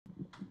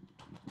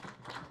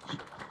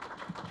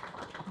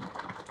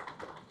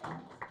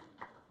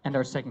And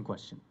our second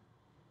question.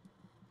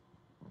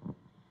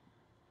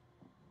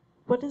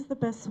 What is the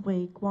best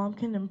way Guam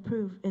can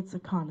improve its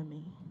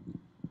economy?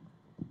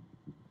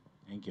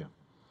 Thank you.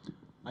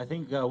 I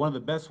think one of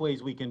the best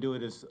ways we can do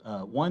it is,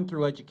 one,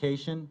 through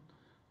education,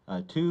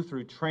 two,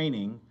 through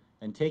training,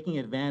 and taking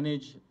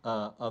advantage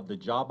of the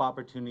job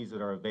opportunities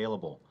that are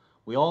available.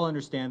 We all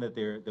understand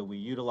that we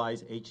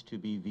utilize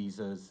H-2B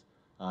visas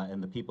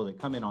and the people that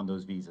come in on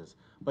those visas.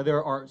 But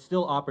there are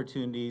still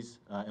opportunities,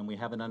 and we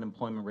have an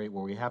unemployment rate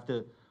where we have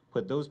to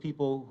put those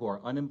people who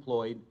are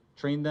unemployed,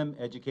 train them,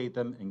 educate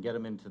them, and get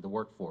them into the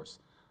workforce.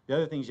 The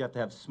other thing is you have to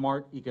have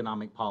smart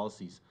economic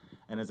policies.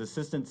 And as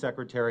Assistant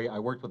Secretary, I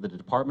worked with the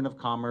Department of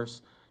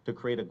Commerce to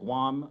create a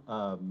Guam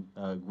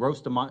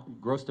gross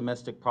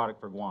domestic product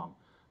for Guam.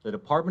 The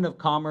Department of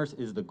Commerce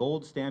is the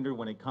gold standard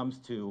when it comes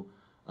to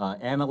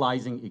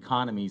analyzing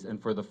economies, and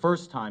for the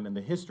first time in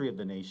the history of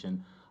the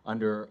nation,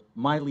 under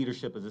my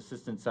leadership as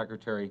Assistant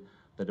Secretary,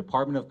 the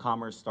Department of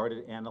Commerce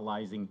started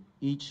analyzing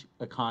each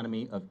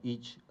economy of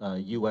each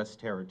U.S.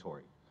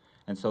 territory.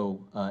 And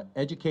so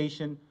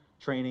education,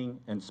 training,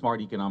 and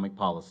smart economic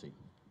policy.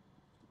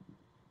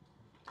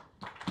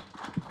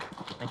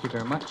 Thank you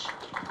very much.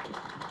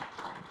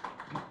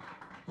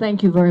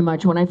 Thank you very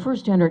much. When I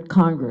first entered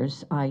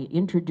Congress, I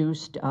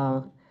introduced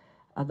the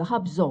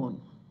Hub Zone,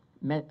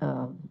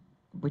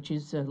 which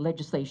is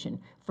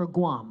legislation for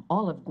Guam,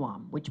 all of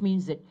Guam, which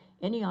means that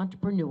any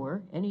entrepreneur,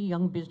 any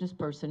young business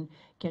person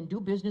can do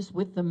business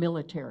with the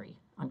military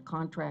on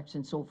contracts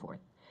and so forth.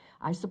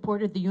 I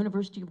supported the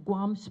University of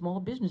Guam small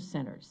business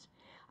centers.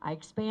 I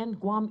expand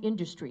Guam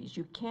industries.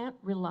 You can't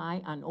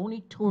rely on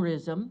only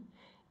tourism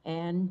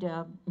and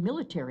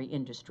military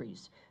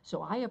industries.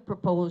 So I have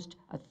proposed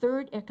a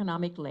third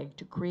economic leg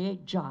to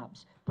create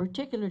jobs,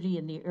 particularly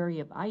in the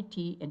area of IT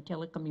and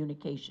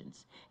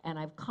telecommunications. And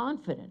I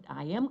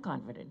am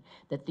confident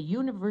that the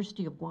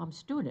University of Guam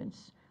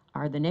students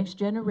are the next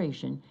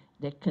generation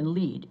that can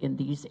lead in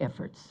these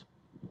efforts.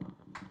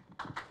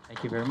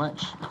 Thank you very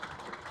much.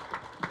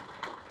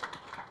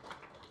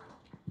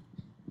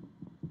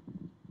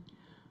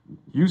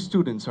 You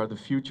students are the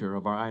future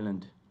of our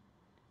island.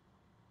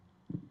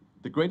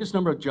 The greatest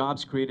number of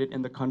jobs created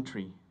in the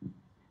country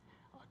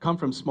come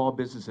from small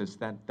businesses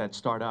that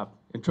start up,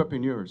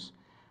 entrepreneurs.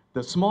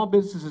 The small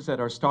businesses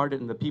that are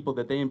started and the people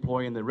that they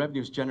employ and the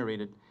revenues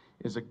generated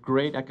is a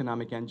great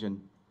economic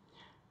engine.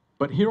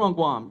 But here on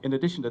Guam, in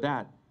addition to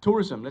that,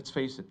 tourism, let's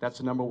face it, that's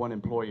the #1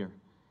 employer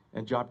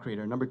and job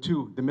creator. Number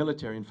 2, the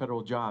military and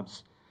federal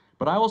jobs.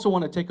 But I also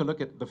want to take a look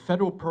at the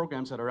federal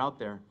programs that are out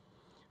there.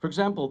 For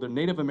example, the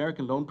Native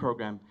American Loan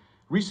Program.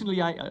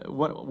 Recently,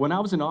 when I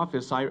was in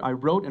office, I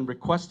wrote and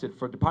requested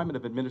for Department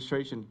of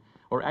Administration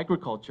or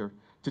Agriculture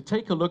to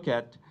take a look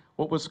at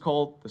what was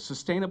called the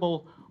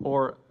Sustainable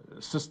or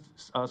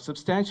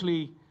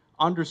Substantially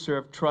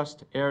Underserved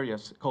Trust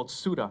Areas, called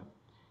SUTA.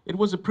 It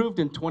was approved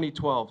in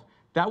 2012.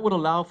 That would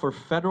allow for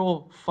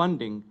federal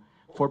funding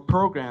for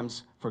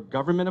programs for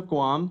government of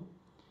Guam,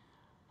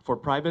 for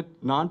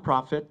private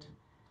nonprofit,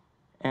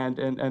 and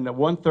a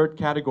 1/3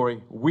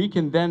 category. We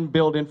can then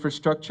build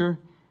infrastructure,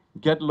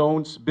 get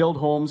loans, build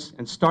homes,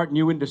 and start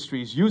new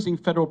industries using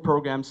federal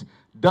programs,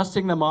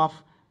 dusting them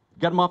off,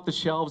 get them off the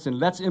shelves, and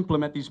let's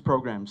implement these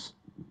programs.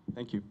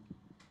 Thank you.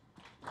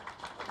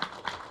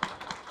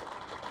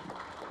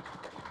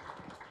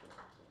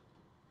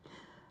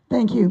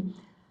 Thank you.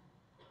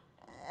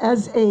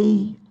 As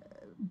a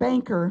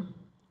banker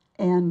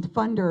and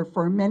funder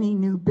for many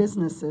new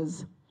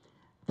businesses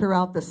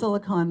throughout the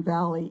Silicon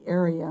Valley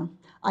area,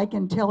 I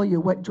can tell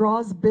you what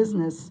draws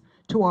business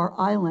to our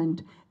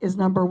island is,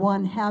 number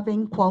 1,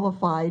 having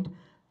qualified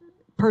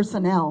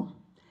personnel,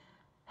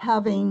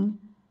 having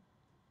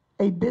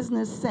a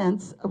business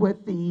sense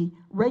with the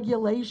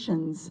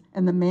regulations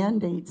and the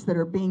mandates that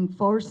are being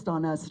forced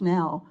on us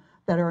now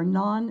that are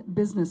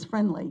non-business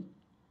friendly.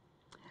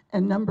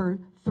 And number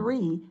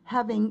 3,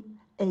 having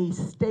a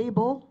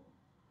stable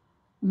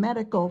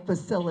medical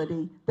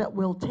facility that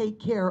will take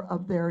care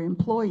of their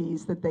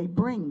employees that they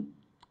bring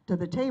to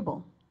the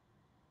table.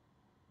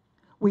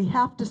 We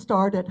have to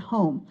start at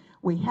home.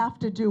 We have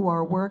to do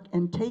our work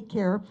and take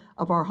care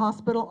of our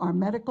hospital, our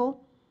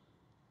medical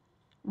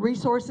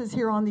resources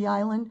here on the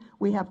island.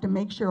 We have to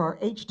make sure our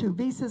H-2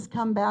 visas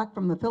come back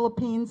from the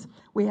Philippines.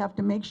 We have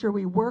to make sure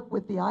we work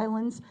with the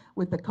islands,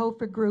 with the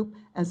COFA group,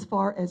 as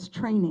far as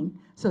training,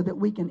 so that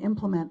we can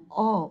implement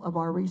all of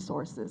our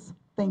resources.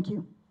 Thank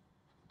you.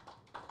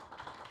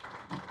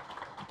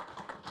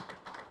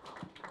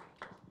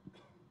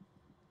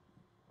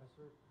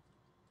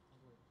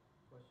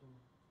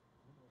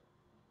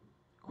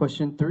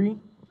 Question 3,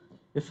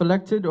 if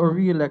elected or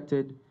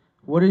re-elected,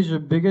 what is your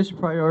biggest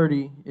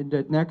priority in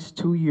the next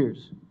 2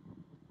 years?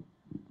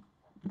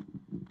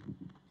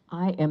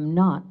 I am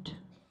not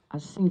a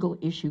single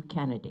issue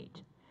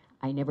candidate.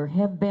 I never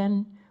have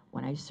been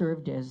when I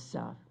served as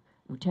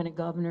Lieutenant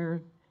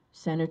Governor,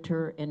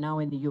 Senator, and now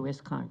in the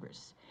U.S.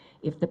 Congress.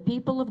 If the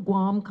people of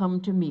Guam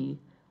come to me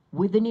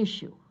with an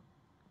issue,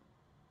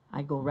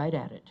 I go right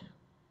at it.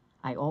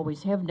 I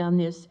always have done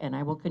this, and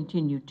I will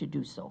continue to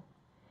do so.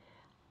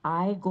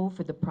 I go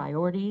for the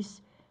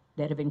priorities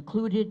that have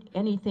included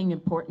anything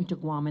important to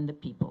Guam and the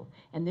people.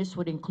 And this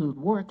would include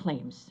war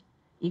claims,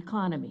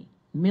 economy,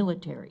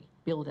 military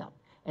buildup,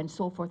 and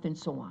so forth and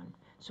so on.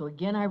 So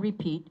again, I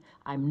repeat,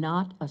 I'm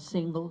not a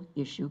single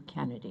issue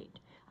candidate.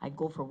 I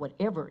go for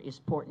whatever is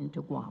important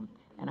to Guam,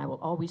 and I will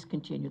always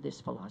continue this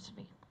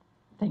philosophy.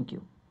 Thank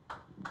you.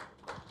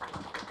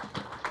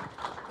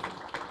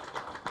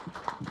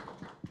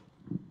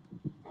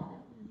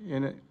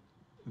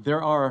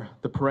 There are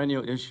the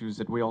perennial issues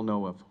that we all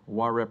know of: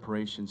 war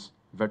reparations,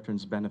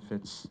 veterans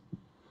benefits.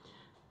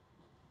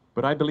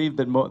 But I believe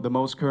that the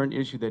most current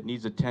issue that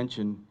needs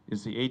attention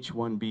is the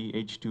H-1B,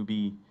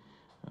 H-2B,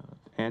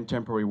 and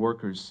temporary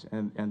workers,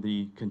 and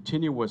the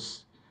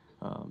continuous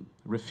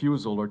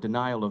refusal or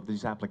denial of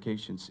these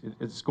applications.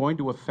 It's going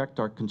to affect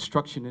our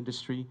construction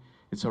industry.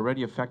 It's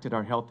already affected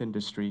our health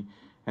industry,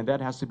 and that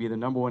has to be the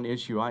 #1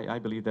 issue I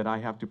believe that I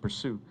have to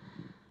pursue.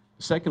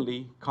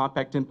 Secondly,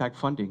 compact impact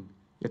funding.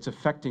 It's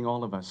affecting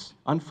all of us.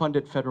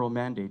 Unfunded federal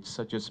mandates,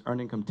 such as earned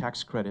income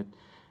tax credit,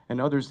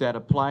 and others that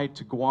apply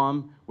to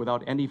Guam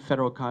without any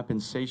federal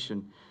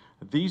compensation.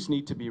 These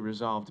need to be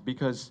resolved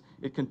because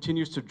it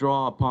continues to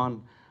draw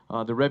upon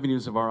the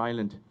revenues of our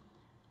island.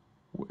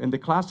 In the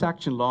class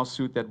action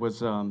lawsuit that was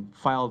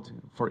filed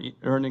for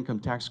earned income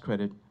tax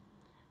credit,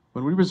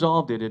 when we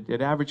resolved it,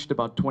 it averaged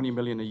about 20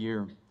 million a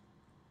year.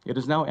 It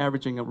is now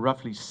averaging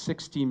roughly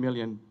 60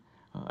 million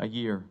a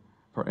year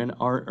for an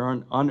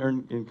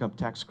unearned income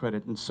tax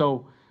credit. And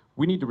so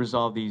we need to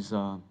resolve these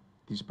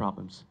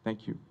problems.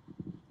 Thank you.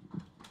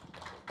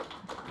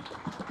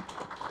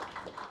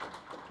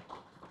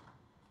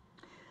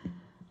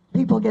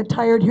 People get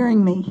tired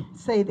hearing me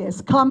say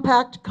this: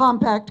 compact,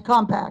 compact,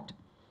 compact.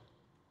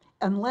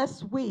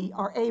 Unless we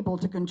are able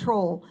to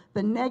control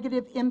the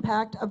negative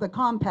impact of the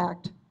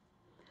compact,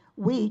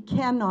 we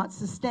cannot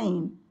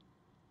sustain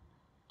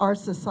our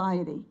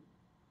society.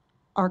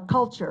 Our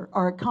culture,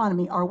 our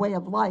economy, our way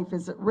of life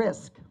is at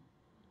risk.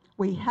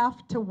 We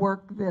have to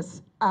work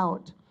this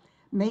out.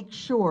 Make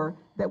sure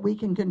that we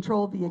can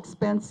control the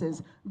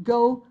expenses.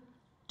 Go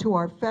to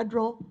our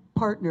federal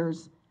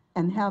partners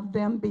and have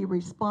them be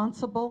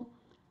responsible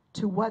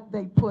to what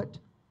they put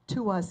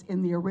to us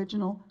in the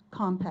original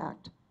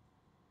compact.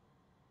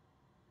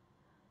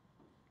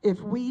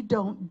 If we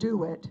don't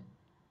do it,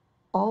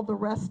 all the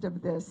rest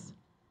of this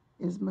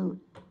is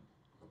moot.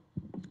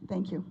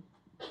 Thank you.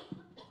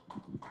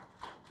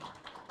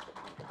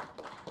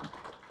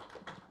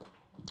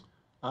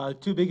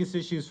 Two biggest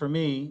issues for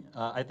me,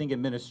 I think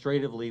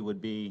administratively,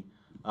 would be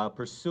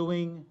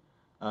pursuing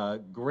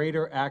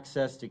greater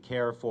access to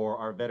care for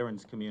our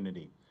veterans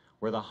community.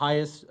 We're the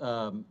highest,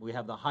 we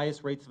have the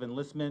highest rates of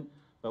enlistment,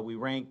 but we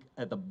rank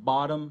at the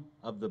bottom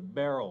of the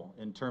barrel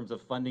in terms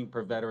of funding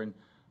per veteran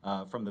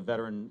from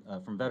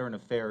Veteran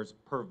Affairs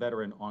per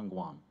veteran on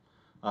Guam.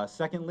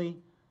 Secondly,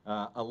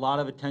 a lot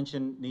of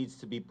attention needs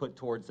to be put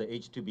towards the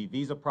H-2B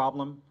visa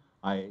problem.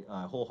 I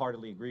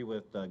wholeheartedly agree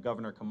with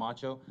Governor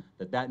Camacho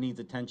that that needs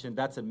attention.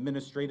 That's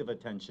administrative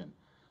attention.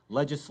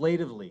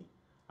 Legislatively,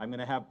 I'm going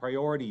to have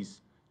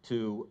priorities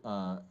to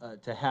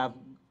have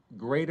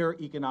greater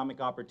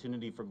economic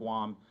opportunity for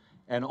Guam,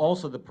 and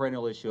also the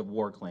perennial issue of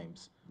war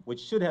claims,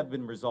 which should have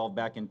been resolved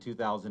back in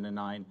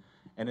 2009.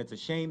 And it's a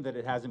shame that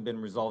it hasn't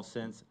been resolved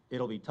since.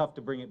 It'll be tough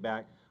to bring it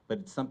back, but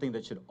it's something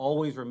that should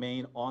always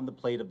remain on the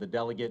plate of the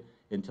delegate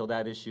until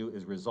that issue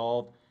is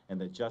resolved and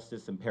that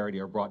justice and parity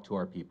are brought to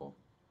our people.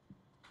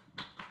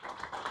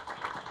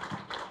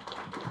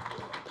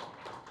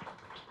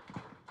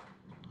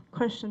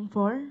 Question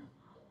 4.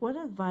 What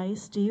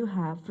advice do you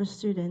have for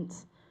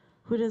students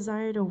who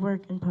desire to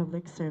work in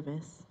public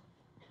service?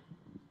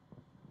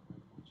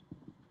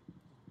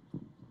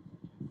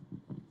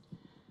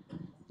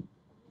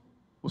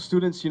 Well,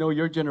 students, you know,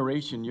 your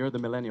generation, you're the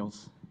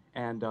millennials,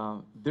 and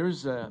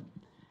there's an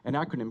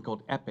acronym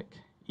called EPIC,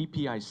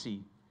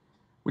 E-P-I-C,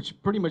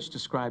 which pretty much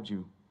describes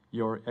you.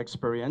 You're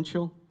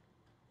experiential,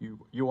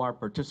 you are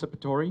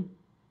participatory,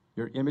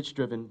 you're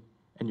image-driven,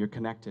 and you're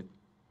connected.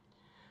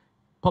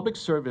 Public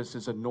service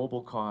is a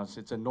noble cause.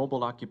 It's a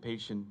noble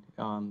occupation.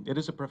 It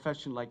is a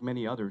profession like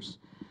many others.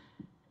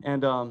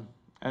 And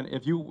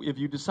if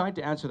you decide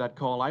to answer that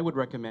call, I would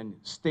recommend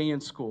stay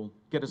in school.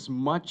 Get as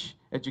much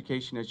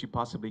education as you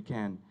possibly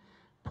can.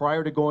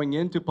 Prior to going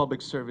into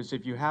public service,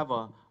 if you have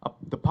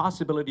the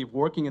possibility of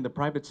working in the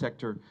private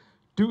sector,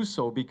 do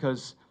so,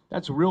 because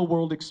that's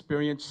real-world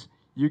experience.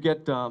 You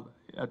get a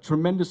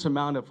tremendous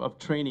amount of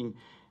training.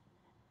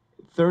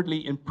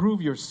 Thirdly,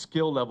 improve your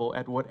skill level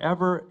at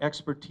whatever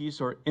expertise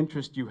or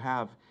interest you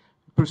have.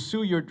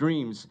 Pursue your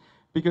dreams,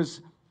 because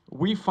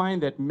we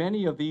find that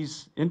many of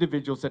these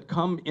individuals that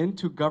come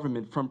into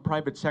government from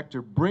private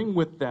sector bring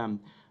with them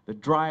the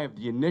drive,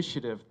 the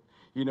initiative,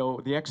 you know,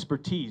 the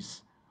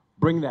expertise.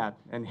 Bring that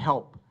and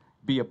help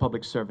be a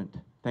public servant.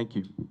 Thank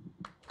you.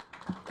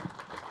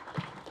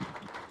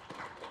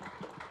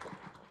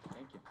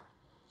 Thank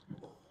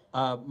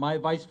you. My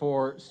advice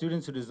for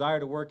students who desire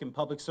to work in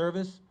public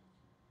service: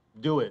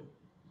 do it.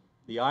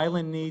 The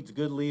island needs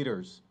good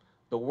leaders.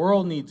 The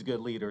world needs good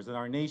leaders, and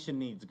our nation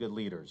needs good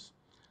leaders.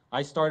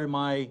 I started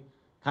my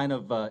kind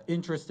of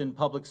interest in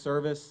public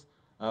service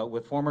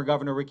with former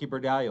Governor Ricky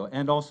Bordallo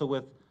and also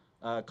with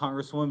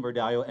Congresswoman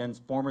Bordallo and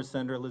former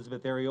Senator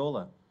Elizabeth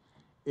Areola.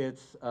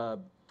 It's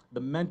the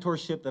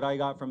mentorship that I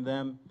got from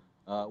them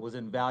was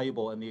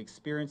invaluable, and the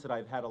experience that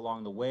I've had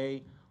along the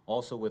way,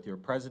 also with your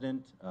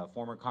president,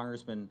 former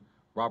Congressman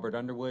Robert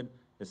Underwood,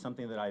 is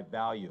something that I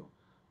value.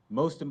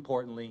 Most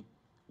importantly,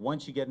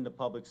 once you get into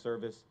public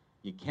service,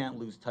 you can't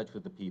lose touch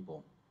with the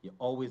people. You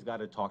always got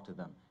to talk to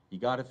them. You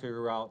got to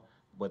figure out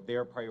what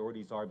their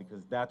priorities are,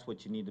 because that's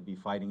what you need to be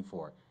fighting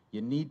for.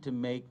 You need to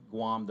make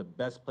Guam the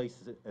best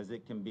place as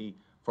it can be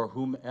for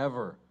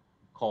whomever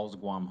calls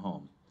Guam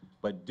home.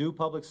 But do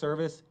public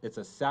service. It's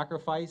a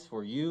sacrifice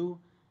for you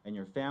and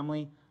your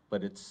family,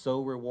 but it's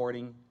so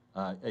rewarding,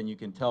 and you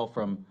can tell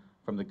from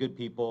the good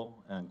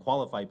people and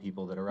qualified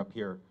people that are up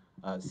here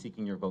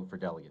seeking your vote for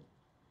delegate.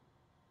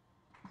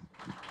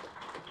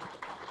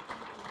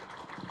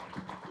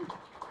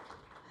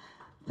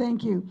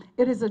 Thank you.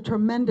 It is a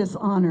tremendous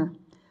honor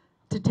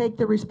to take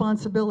the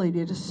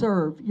responsibility to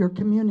serve your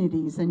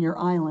communities and your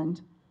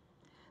island.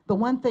 The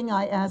one thing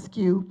I ask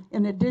you,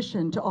 in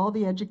addition to all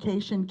the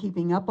education,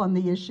 keeping up on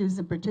the issues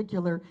in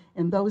particular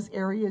in those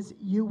areas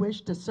you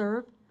wish to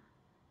serve,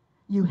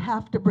 you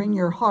have to bring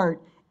your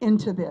heart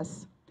into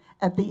this.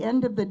 At the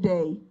end of the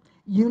day,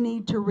 you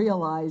need to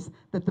realize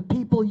that the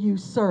people you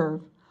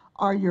serve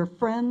are your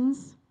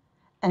friends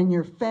and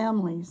your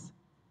families,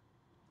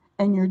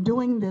 and you're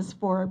doing this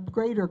for a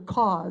greater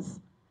cause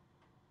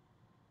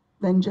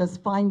than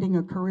just finding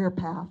a career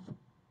path.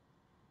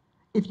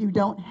 If you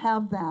don't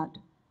have that,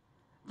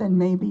 then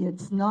maybe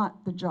it's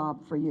not the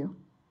job for you.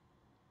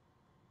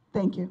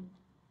 Thank you.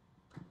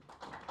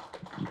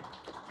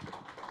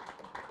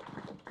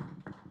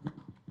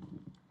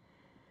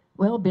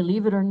 Well,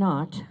 believe it or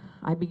not,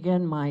 I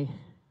began my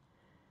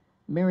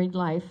married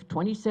life,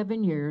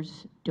 27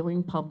 years,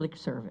 doing public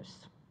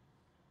service.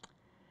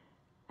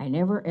 I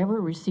never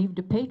ever received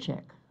a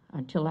paycheck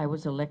until I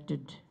was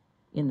elected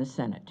in the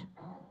Senate,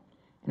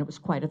 and it was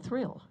quite a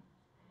thrill.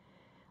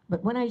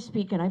 But when I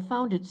speak, and I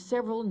founded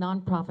several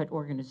nonprofit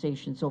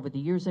organizations over the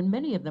years, and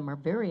many of them are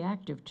very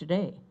active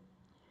today.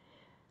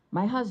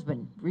 My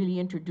husband really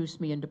introduced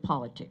me into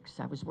politics.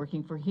 I was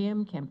working for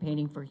him,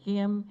 campaigning for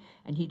him,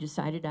 and he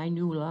decided I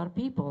knew a lot of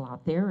people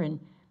out there and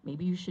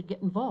maybe you should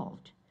get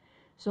involved.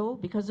 So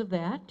because of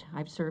that,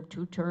 I've served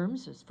 2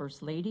 terms as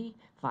First Lady,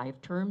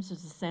 5 terms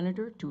as a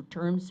senator, 2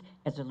 terms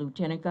as a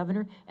lieutenant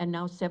governor, and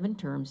now 7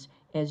 terms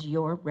as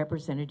your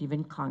representative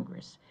in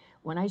Congress.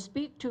 When I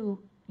speak to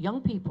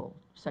young people,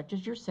 such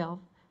as yourself,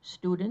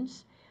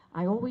 students,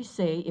 I always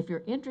say, if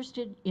you're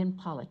interested in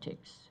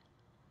politics,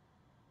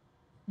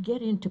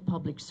 get into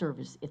public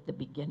service at the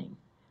beginning.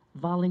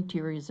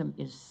 Volunteerism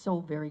is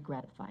so very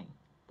gratifying.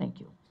 Thank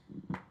you.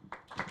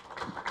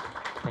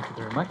 Thank you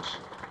very much.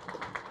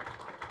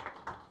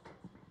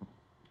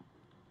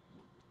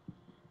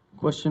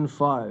 Question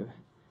 5.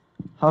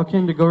 How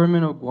can the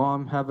government of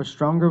Guam have a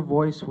stronger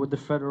voice with the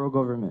federal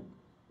government?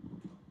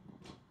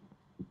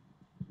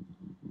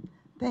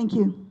 Thank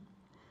you.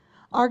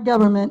 Our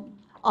government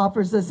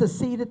offers us a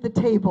seat at the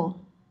table,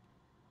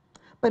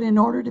 but in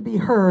order to be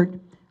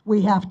heard,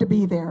 we have to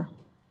be there.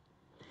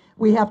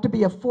 We have to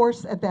be a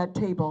force at that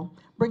table,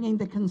 bringing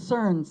the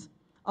concerns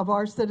of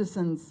our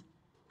citizens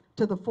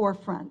to the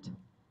forefront.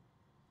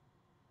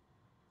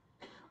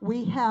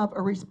 We have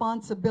a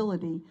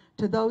responsibility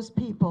to those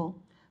people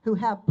who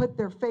have put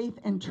their faith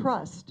and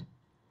trust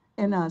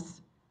in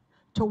us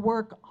to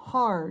work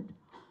hard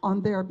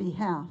on their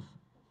behalf.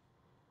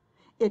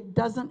 It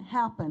doesn't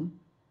happen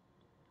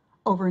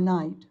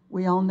overnight.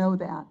 We all know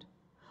that.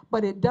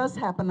 But it does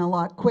happen a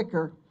lot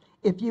quicker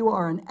if you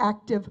are an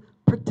active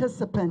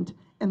participant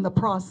in the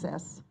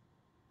process.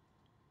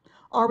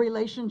 Our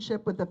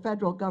relationship with the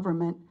federal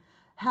government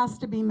has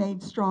to be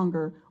made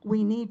stronger.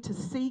 We need to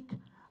seek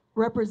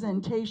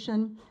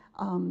representation,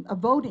 a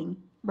voting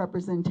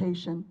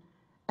representation,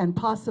 and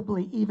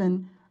possibly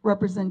even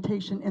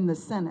representation in the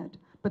Senate.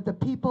 But the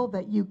people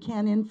that you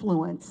can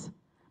influence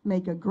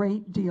make a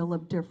great deal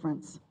of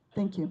difference.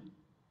 Thank you.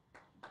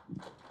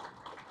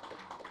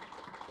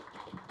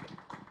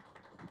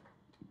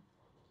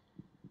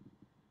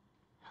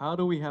 How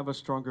do we have a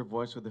stronger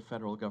voice with the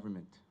federal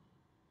government?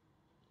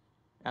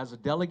 As a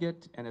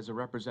delegate and as a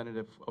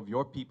representative of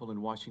your people in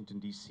Washington,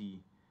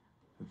 D.C.,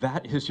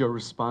 that is your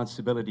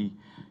responsibility.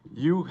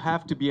 You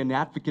have to be an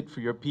advocate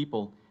for your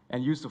people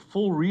and use the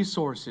full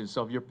resources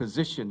of your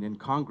position in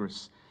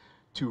Congress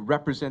to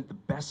represent the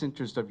best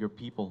interest of your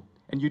people.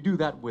 And you do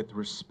that with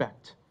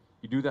respect.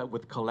 You do that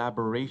with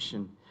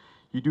collaboration.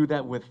 You do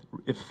that with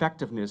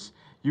effectiveness.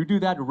 You do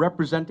that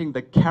representing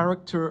the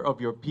character of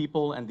your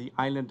people and the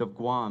island of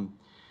Guam.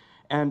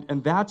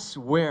 And that's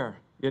where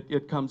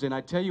it comes in.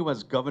 I tell you,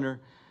 as governor,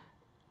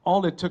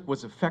 all it took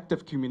was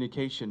effective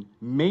communication,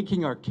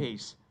 making our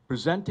case,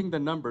 presenting the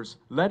numbers,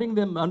 letting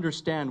them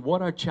understand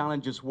what our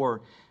challenges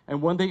were.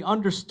 And when they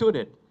understood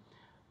it,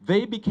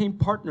 they became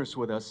partners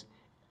with us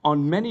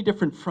on many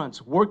different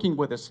fronts, working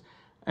with us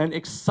and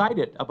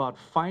excited about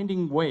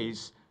finding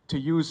ways to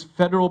use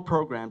federal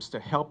programs to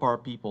help our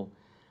people,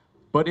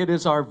 but it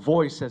is our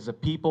voice as a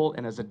people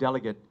and as a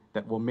delegate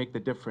that will make the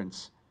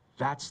difference.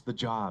 That's the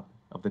job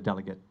of the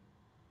delegate.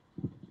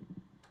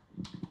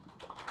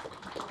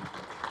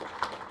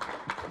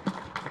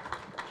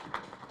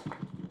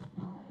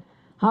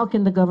 How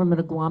can the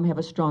government of Guam have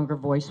a stronger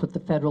voice with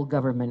the federal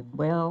government?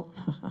 Well,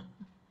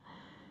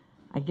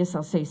 I guess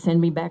I'll say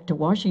send me back to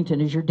Washington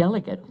as your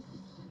delegate.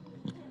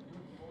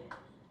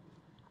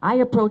 I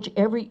approach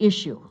every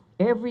issue,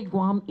 every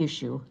Guam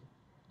issue,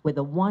 with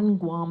a one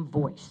Guam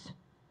voice.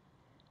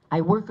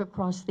 I work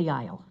across the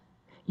aisle.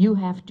 You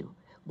have to.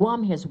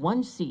 Guam has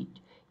one seat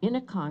in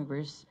a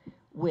Congress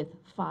with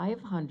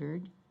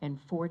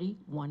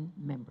 541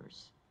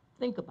 members.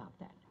 Think about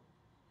that.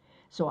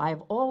 So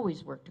I've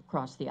always worked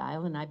across the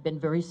aisle, and I've been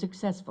very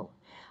successful.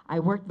 I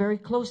worked very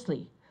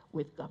closely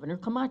with Governor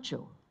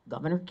Camacho,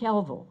 Governor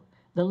Calvo,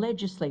 the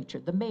legislature,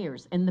 the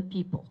mayors, and the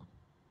people.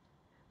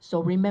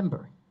 So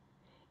remember,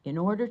 in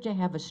order to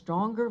have a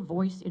stronger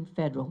voice in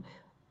federal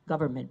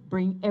government,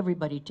 bring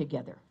everybody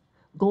together.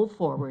 Go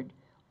forward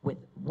with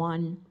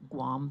one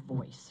Guam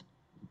voice.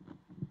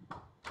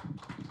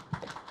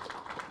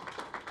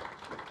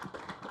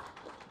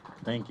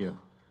 Thank you.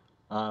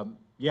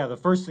 Yeah, the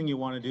first thing you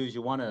want to do is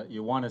you want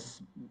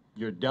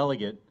your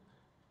delegate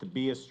to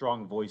be a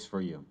strong voice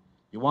for you.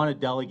 You want a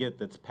delegate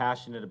that's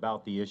passionate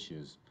about the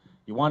issues.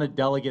 You want a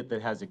delegate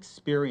that has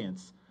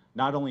experience,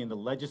 not only in the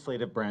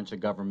legislative branch of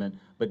government,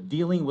 but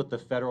dealing with the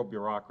federal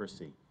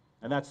bureaucracy.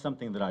 And that's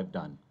something that I've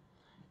done.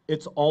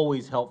 It's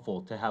always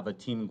helpful to have a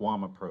Team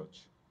Guam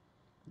approach.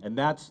 And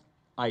that's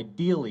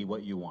ideally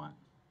what you want.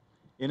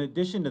 In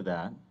addition to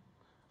that,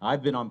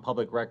 I've been on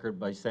public record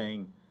by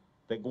saying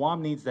that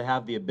Guam needs to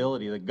have the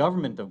ability, the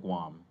government of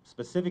Guam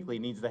specifically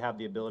needs to have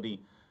the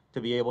ability to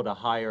be able to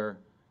hire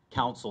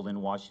counsel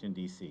in Washington,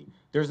 D.C.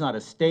 There's not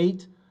a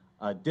state,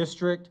 a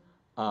district,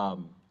 a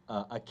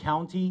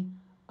county,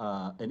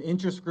 an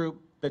interest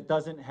group that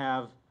doesn't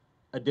have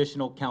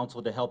additional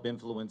counsel to help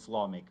influence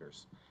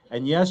lawmakers.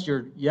 And yes,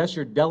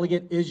 your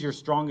delegate is your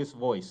strongest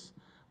voice,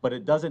 but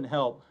it doesn't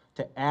help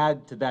to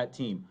add to that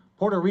team.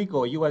 Puerto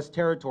Rico, a U.S.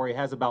 territory,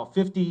 has about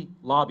 50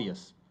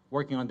 lobbyists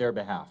working on their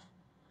behalf.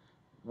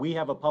 We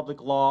have a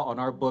public law on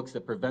our books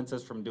that prevents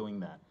us from doing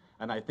that.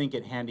 And I think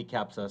it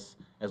handicaps us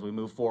as we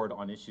move forward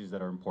on issues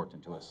that are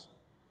important to us.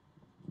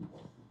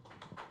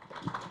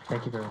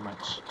 Thank you very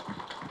much.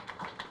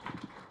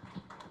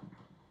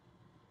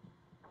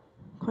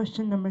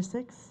 Question number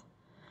 6.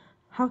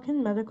 How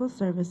can medical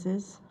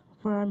services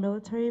for our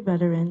military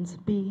veterans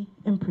be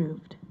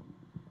improved?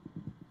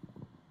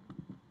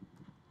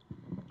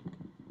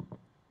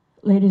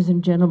 Ladies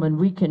and gentlemen,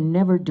 we can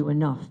never do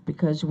enough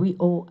because we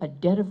owe a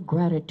debt of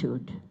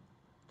gratitude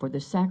for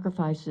the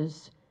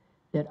sacrifices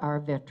that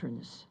our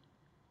veterans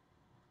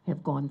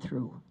have gone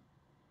through.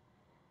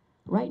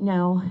 Right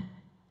now,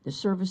 the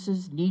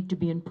services need to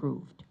be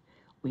improved.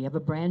 We have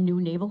a brand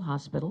new naval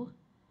hospital.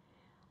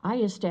 I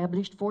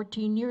established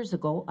 14 years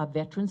ago a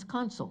Veterans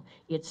Council.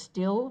 It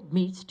still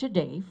meets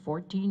today,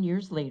 14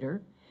 years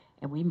later,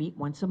 and we meet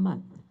once a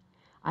month.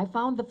 I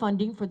found the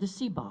funding for the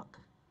CBOC,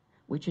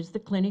 which is the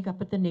clinic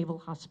up at the Naval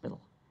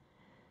Hospital.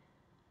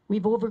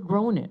 We've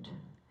overgrown it.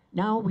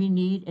 Now we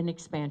need an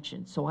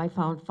expansion. So I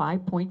found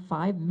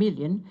 $5.5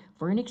 million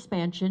for an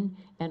expansion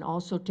and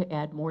also to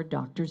add more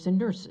doctors and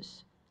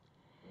nurses.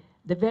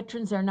 The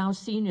veterans are now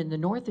seen in the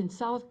North and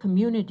South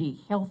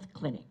community health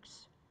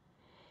clinics.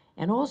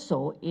 And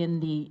also in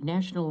the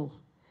National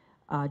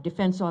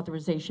Defense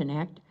Authorization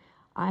Act,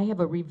 I have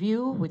a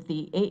review with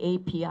the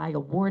AAPI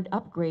award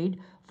upgrade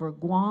for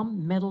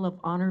Guam Medal of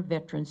Honor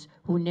veterans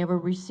who never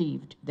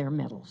received their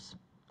medals.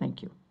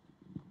 Thank you.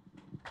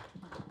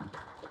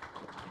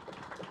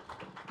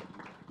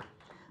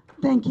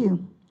 Thank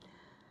you.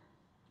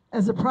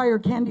 As a prior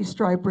candy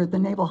striper at the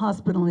Naval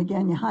Hospital in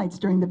Agana Heights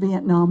during the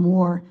Vietnam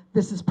War,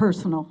 this is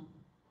personal.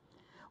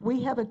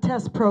 We have a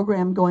test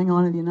program going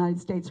on in the United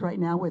States right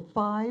now with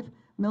 5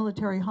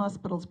 military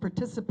hospitals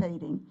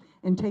participating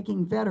in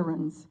taking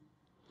veterans.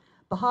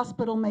 The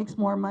hospital makes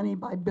more money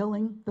by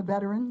billing the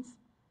veterans.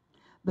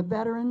 The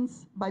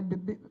veterans, by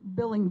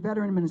billing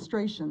veteran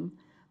administration,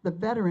 the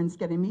veterans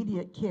get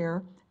immediate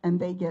care and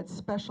they get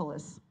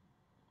specialists.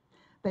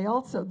 They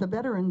also, the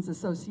Veterans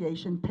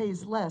Association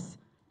pays less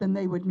than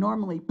they would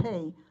normally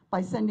pay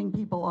by sending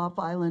people off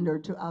island or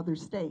to other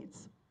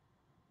states.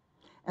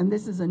 And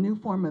this is a new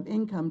form of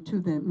income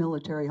to the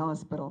military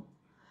hospital.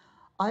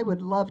 I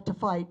would love to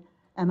fight,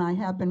 and I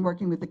have been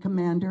working with the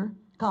commander,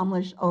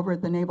 Comlish, over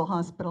at the Naval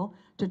Hospital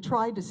to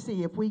try to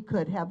see if we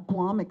could have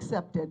Guam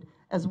accepted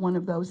as one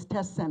of those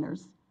test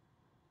centers.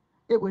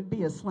 It would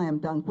be a slam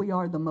dunk. We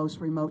are the most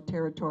remote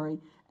territory,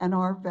 and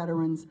our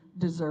veterans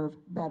deserve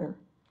better.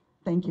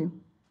 Thank you.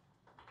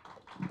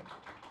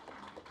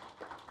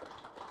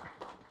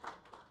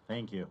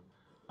 Thank you.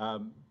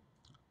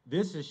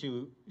 This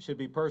issue should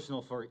be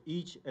personal for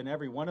each and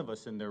every one of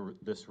us in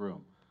this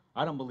room.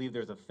 I don't believe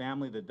there's a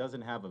family that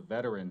doesn't have a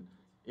veteran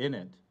in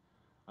it.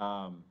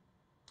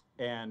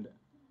 And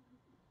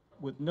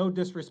with no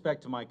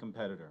disrespect to my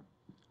competitor,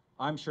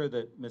 I'm sure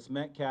that Ms.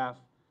 Metcalfe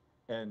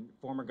and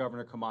former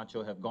Governor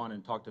Camacho have gone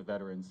and talked to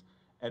veterans,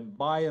 and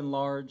by and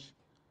large,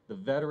 the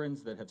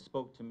veterans that have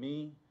spoke to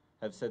me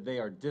have said they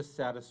are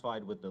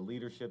dissatisfied with the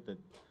leadership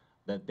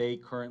that they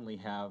currently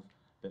have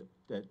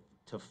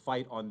to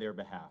fight on their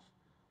behalf.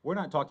 We're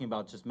not talking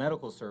about just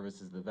medical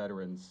services the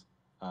veterans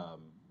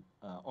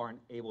aren't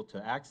able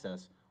to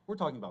access. We're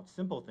talking about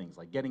simple things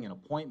like getting an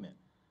appointment,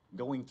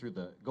 going through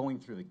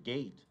the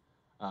gate,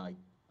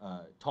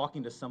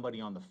 talking to somebody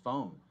on the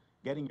phone,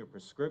 getting your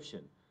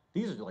prescription.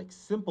 These are like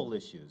simple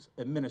issues,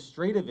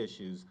 administrative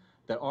issues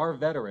that our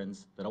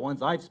veterans, that the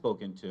ones I've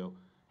spoken to,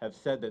 have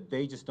said that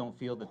they just don't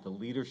feel that the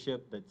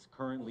leadership that's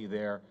currently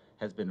there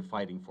has been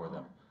fighting for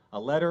them. A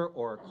letter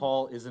or a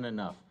call isn't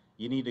enough.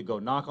 You need to go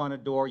knock on a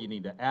door, you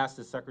need to ask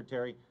the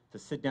secretary to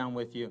sit down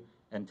with you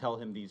and tell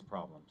him these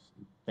problems.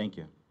 Thank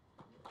you.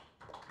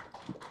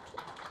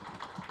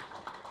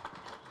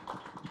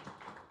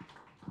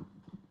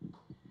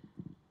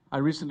 I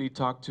recently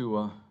talked to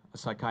a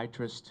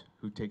psychiatrist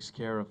who takes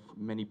care of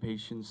many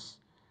patients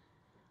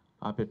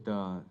up at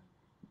the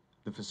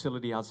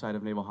facility outside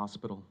of Naval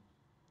Hospital,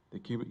 the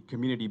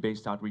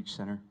community-based outreach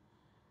center.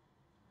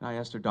 And I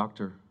asked her,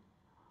 "Doctor,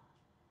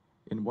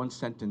 in one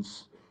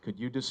sentence, could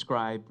you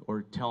describe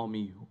or tell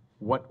me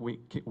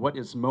what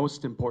is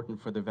most important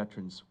for the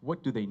veterans?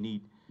 What do they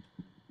need?"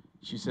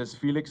 She says,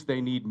 "Felix, they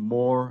need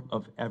more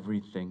of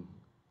everything.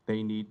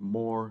 They need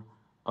more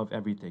of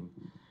everything."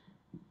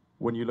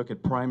 When you look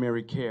at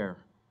primary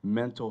care,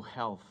 mental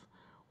health,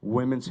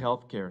 women's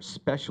health care,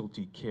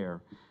 specialty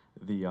care,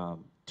 the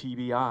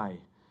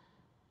TBI,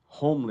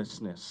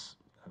 homelessness,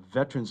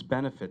 veterans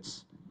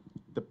benefits,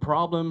 the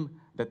problem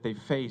that they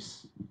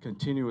face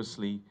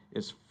continuously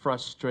is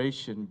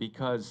frustration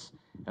because,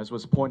 as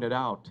was pointed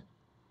out,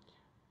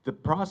 the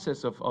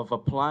process of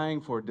applying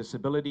for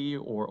disability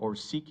or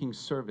seeking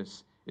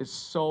service is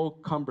so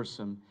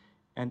cumbersome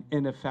and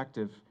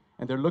ineffective,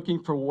 and they're looking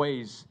for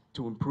ways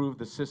to improve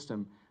the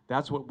system.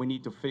 That's what we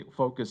need to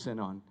focus in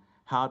on,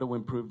 how to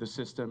improve the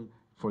system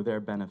for their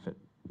benefit.